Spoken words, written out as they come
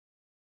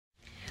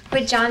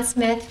Would John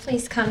Smith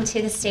please come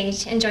to the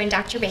stage and join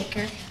Dr.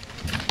 Baker?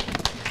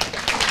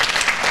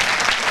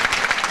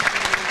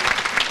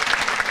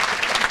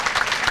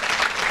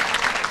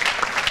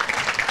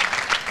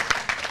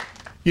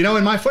 You know,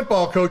 in my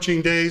football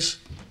coaching days,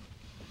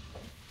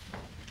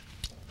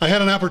 I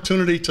had an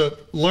opportunity to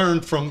learn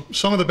from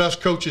some of the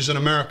best coaches in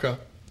America.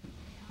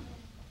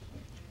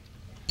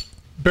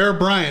 Bear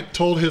Bryant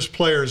told his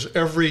players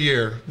every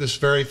year this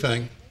very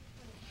thing.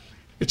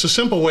 It's a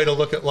simple way to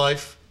look at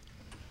life,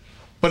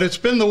 but it's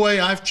been the way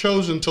I've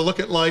chosen to look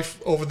at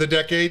life over the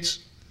decades,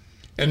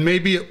 and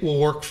maybe it will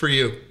work for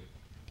you.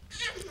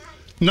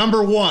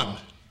 Number one,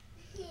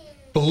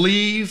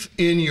 believe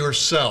in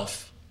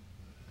yourself.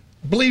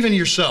 Believe in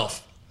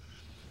yourself.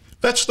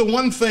 That's the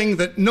one thing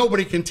that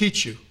nobody can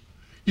teach you.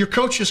 Your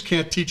coaches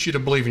can't teach you to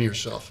believe in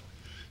yourself,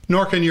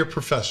 nor can your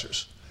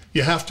professors.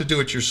 You have to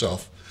do it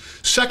yourself.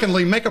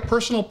 Secondly, make a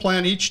personal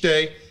plan each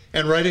day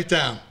and write it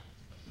down.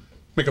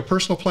 Make a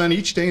personal plan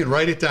each day and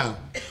write it down.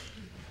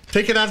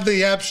 Take it out of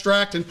the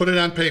abstract and put it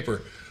on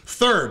paper.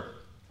 Third,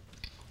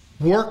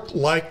 work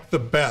like the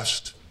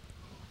best.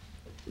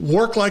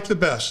 Work like the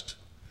best.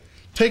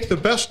 Take the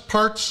best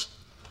parts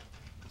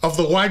of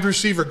the wide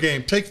receiver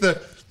game. Take the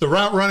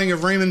route running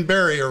of Raymond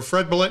Berry or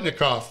Fred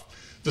Biletnikoff,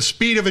 the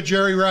speed of a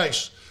Jerry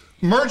Rice.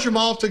 Merge them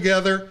all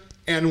together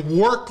and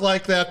work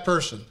like that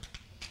person.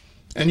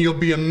 And you'll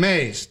be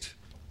amazed.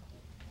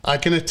 I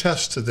can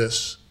attest to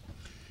this.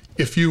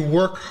 If you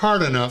work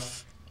hard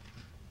enough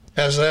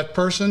as that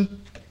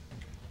person,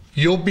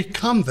 you'll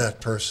become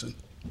that person.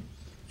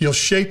 You'll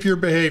shape your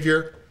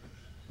behavior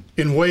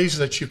in ways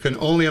that you can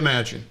only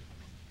imagine.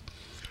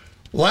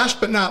 Last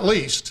but not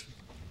least,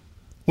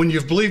 when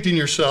you've believed in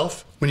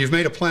yourself, when you've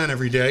made a plan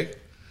every day,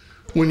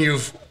 when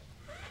you've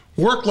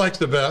worked like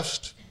the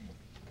best,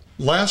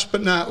 last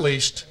but not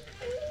least,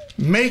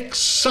 make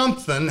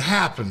something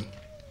happen.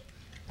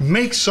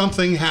 Make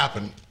something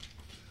happen.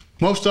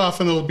 Most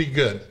often it'll be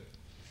good.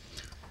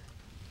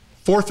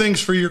 4 things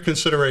for your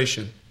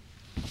consideration.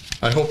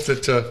 I hope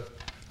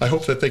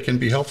that they can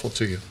be helpful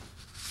to you.